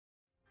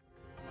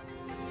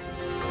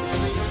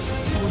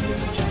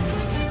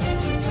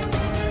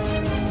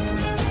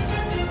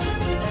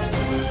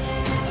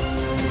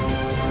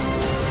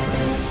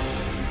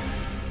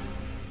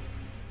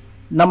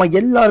நம்ம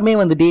எல்லாருமே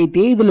வந்துட்டு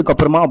தேர்தலுக்கு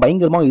அப்புறமா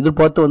பயங்கரமா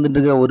எதிர்பார்த்து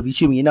வந்துட்டு ஒரு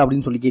விஷயம் என்ன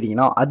அப்படின்னு சொல்லி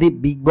கேட்டீங்கன்னா அது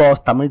big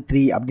pass Tamil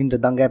 3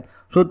 அப்படின்றதாங்க.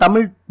 So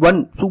Tamil 1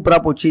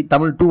 சூப்பராக போச்சு,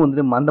 தமிழ் 2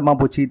 வந்துட்டு மந்தமாக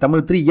போச்சு,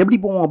 தமிழ் 3 எப்படி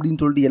போவோம்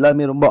அப்படின்னு சொல்லிட்டு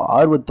எல்லாருமே ரொம்ப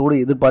ஆர்வத்தோடு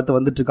எதிர்பார்த்து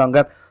வந்துட்டு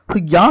இருக்காங்க. ஸோ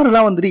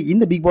யாரெல்லாம் வந்துட்டு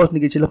இந்த பிக் பாஸ்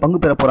நிகழ்ச்சியில்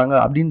பங்கு பெற போகிறாங்க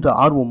அப்படின்ற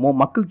ஆர்வமோ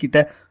மக்கள்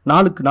கிட்ட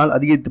நாளுக்கு நாள்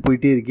அதிகரித்து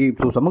போயிட்டே இருக்கு.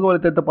 ஸோ சமூக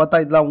வலைத்தளத்தை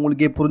பார்த்தா இதெல்லாம்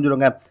உங்களுக்கே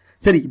புரிஞ்சிடுங்க.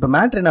 சரி, இப்போ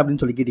மேட்ரு என்ன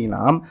அப்படின்னு சொல்லி கேட்டிங்கன்னா,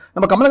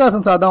 நம்ம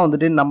கமலஹாசன் சார் தான்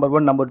வந்துட்டு நம்பர்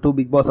 1 நம்பர் 2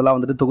 பிக் பாஸ் எல்லாம்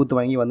வந்துட்டு தொகுத்து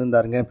வாங்கி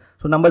வந்திருந்தாருங்க.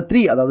 ஸோ நம்பர்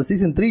 3 அதாவது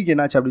சீசன் 3க்கு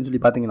என்னாச்சு அப்படின்னு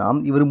சொல்லி பார்த்தீங்கன்னா,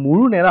 இவர்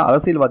முழு நேரம்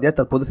அரசியல்வாதியாக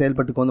தற்போது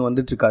செயல்பட்டு கொண்டு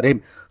வந்துட்டு இருக்காரு.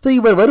 ஸோ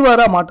இவர்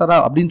வருவாரா மாட்டாரா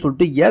அப்படின்னு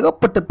சொல்லிட்டு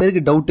ஏகப்பட்ட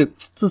பேருக்கு டவுட்டு.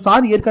 ஸோ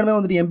சார் ஏற்கனவே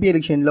வந்துட்டு எம்பி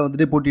எலெக்ஷனில்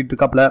வந்துட்டு போட்டிட்டு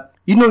இருக்காப்ல,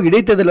 இன்னும்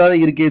இடைத்தேர்தல் வேற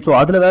இருக்கு. ஸோ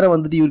அதில் வேற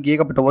வந்துட்டு இவருக்கு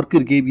ஏகப்பட்ட ஒர்க்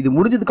இருக்கு. இது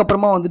முடிஞ்சதுக்கு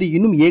அப்புறமா வந்துட்டு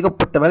இன்னும்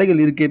ஏகப்பட்ட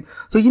வேலைகள் இருக்கு.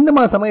 ஸோ இந்த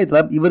மாதிரி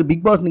சமயத்தில் இவர்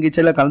பிக் பாஸ்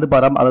நிகழ்ச்சியில்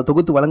கலந்துப்பாரா, அதை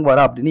தொகுத்து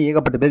வழங்குவாரா அப்படின்னு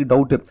ஏகப்பட்ட பேருக்கு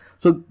டவுட்டு.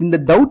 ஸோ இந்த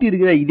டவுட்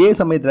இருக்கிற இதே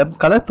சமயத்தில்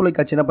கலர்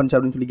தொலைக்காட்சி என்ன பண்ணுச்சு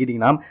அப்படின்னு சொல்லி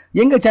கேட்டீங்கன்னா,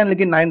 எங்க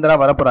சேனலுக்கு நயன்தாரா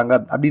வரப்போறாங்க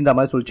அப்படின்ற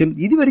மாதிரி சொல்லிச்சு.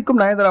 இது வரைக்கும்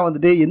நயன்தாரா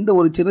வந்துட்டு எந்த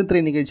ஒரு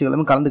சிறுத்திரை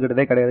நிகழ்ச்சிகளும்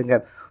கலந்துக்கிட்டதே கிடையாதுங்க.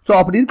 ஸோ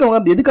அப்படி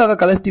இருக்கவங்க எதுக்காக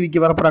கலர்ஸ் டிவிக்கு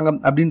வரப்போறாங்க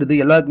அப்படின்றது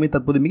எல்லாருக்குமே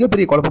தற்போது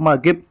மிகப்பெரிய குழப்பமா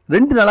இருக்கு.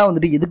 2 நாளா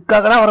வந்துட்டு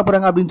எதுக்காக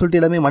வரப்போறாங்க அப்படின்னு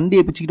சொல்லிட்டு எல்லாமே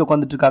வண்டியை பிச்சுக்கிட்டு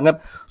உட்காந்துட்டு இருக்காங்க.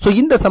 ஸோ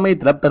இந்த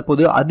சமயத்தில்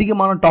தற்போது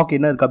அதிகமான டாக்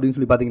என்ன இருக்கு அப்படின்னு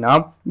சொல்லி பார்த்தீங்கன்னா,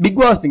 பிக்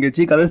பாஸ்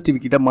நிகழ்ச்சி கலர்ஸ் டிவி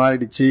கிட்ட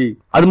மாறிடுச்சு.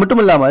 அது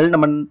மட்டும் இல்லாமல்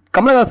நம்ம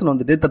கமலஹாசன்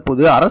வந்துட்டு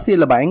தற்போது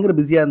அரசியலில் பயங்கர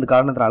பிஸியா இருந்த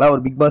காரணத்தினால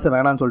அவர் பிக் பாஸ்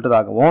வேணாம்னு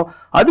சொல்லிட்டதாகவும்,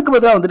 அதுக்கு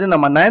பதிலாக வந்துட்டு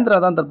நம்ம நயன்தாரா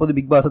தான் தற்போது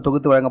பிக் பாஸை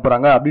தொகுத்து வழங்க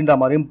போறாங்க அப்படின்ற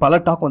மாதிரியும்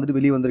பல டாக் வந்துட்டு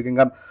வெளியே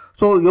வந்திருக்குங்க.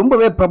 ஸோ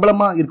ரொம்பவே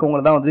பிரபலமா இருக்கவங்க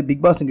தான் வந்துட்டு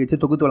பிக் பாஸ் நிகழ்ச்சி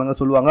தொகுத்து வழங்க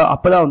சொல்லுவாங்க.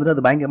 அப்பதான் வந்துட்டு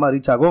அது பயங்கரமா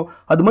ரீச் ஆகும்.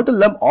 அது மட்டும்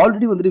இல்லாம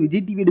ஆல்ரெடி வந்துட்டு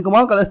விஜய் டிவி எடுக்குமா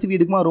கலர்ஸ் டிவி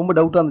எடுக்குமா ரொம்ப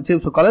டவுட்டா இருந்துச்சு.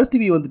 ஸோ கலர்ஸ்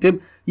டிவி வந்துட்டு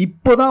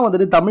இப்போதான்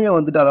வந்துட்டு தமிழை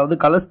வந்துட்டு அதாவது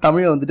கலர்ஸ்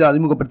தமிழை வந்துட்டு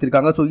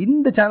அறிமுகப்படுத்திருக்காங்க. ஸோ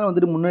இந்த சேனல்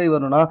வந்துட்டு முன்னாடி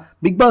வரணும்னா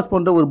பிக் பாஸ்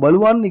போன்ற ஒரு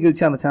பலுவான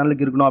நிகழ்ச்சி அந்த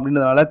சேனலுக்கு இருக்கணும்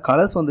அப்படின்றதுனால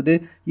கலர்ஸ் வந்துட்டு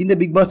இந்த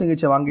பிக் பாஸ்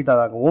நிகழ்ச்சியை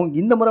வாங்கிட்டதாகவும்,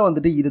 இந்த முறை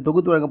வந்துட்டு இது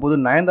தொகுத்து வழங்க போது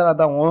நயன்தாரா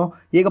தான்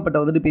ஏகப்பட்ட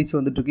வந்துட்டு பேசி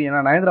வந்துட்டு இருக்கு.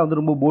 ஏன்னா நயன்தாரா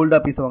வந்து ரொம்ப போல்டா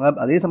பேசுவாங்க,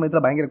 அதே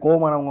சமயத்தில் பயங்கர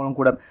கோபமானவங்களும்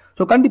கூட.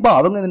 ஸோ கண்டிப்பா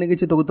அவங்க இந்த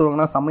நிகழ்ச்சி தொகுத்து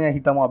வழங்கினா செம்மையா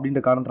ஹிட் ஆகும் அப்படின்ற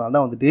காரணத்தினால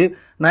தான் வந்துட்டு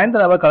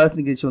நயன்தாராவை கலர்ஸ்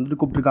நிகழ்ச்சி வந்துட்டு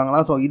கூப்பிட்டுருக்காங்களா.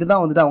 ஸோ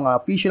இதுதான் வந்துட்டு அவங்க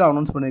அஃபிஷியலாக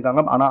அனௌன்ஸ்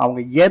பண்ணியிருக்காங்க. ஆனால்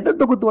அவங்க எதை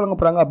தொகுத்து வழங்க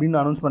போறாங்க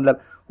அப்படின்னு அனௌன்ஸ் பண்ணல.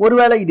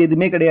 ஒருவேளை இது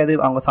எதுவுமே கிடையாது,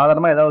 அவங்க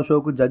சாதாரணமாக ஏதாவது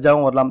ஷோக்கு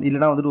ஜட்ஜாகவும் வரலாம்,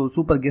 இல்லைனா வந்துட்டு ஒரு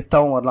சூப்பர்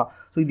கெஸ்ட்டாகவும் வரலாம்.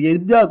 ஸோ இது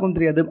எப்படியா இருக்கும்னு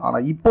தெரியாது.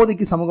 ஆனால்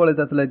இப்போதைக்கு சமூக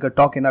வலைத்தளத்தில் இருக்க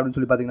டாக் என்ன அப்படின்னு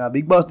சொல்லி பார்த்தீங்கன்னா,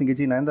 பிக் பாஸ்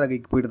நிகழ்ச்சி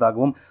நயன்தாராக்கு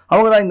போயிட்டதாகவும்,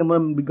 அவங்க தான் இந்த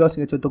மூலம் பிக் பாஸ்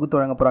நிகழ்ச்சியை தொகுத்து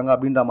வழங்க போறாங்க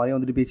அப்படின்ற மாதிரி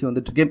வந்துட்டு பேசி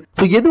வந்துட்டு இருக்கு.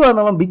 ஸோ எதுவாக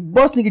இருந்தாலும் பிக்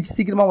பாஸ் நிகழ்ச்சி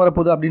சீக்கிரமா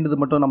வரப்போகுது அப்படின்றது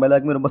மட்டும் நம்ம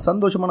எல்லாருக்குமே ரொம்ப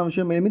சந்தோஷமான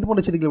விஷயம். இது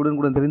போன்ற செய்திகளை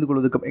உடனுக்குடன் தெரிந்து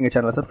கொள்வதற்கு எங்க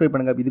சேனலை சப்ஸ்கிரைப்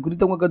பண்ணுங்க. இது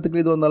குறித்த உங்க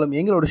கருத்துக்கள் எது வந்தாலும்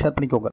எங்களோட ஷேர் பண்ணிக்கோங்க.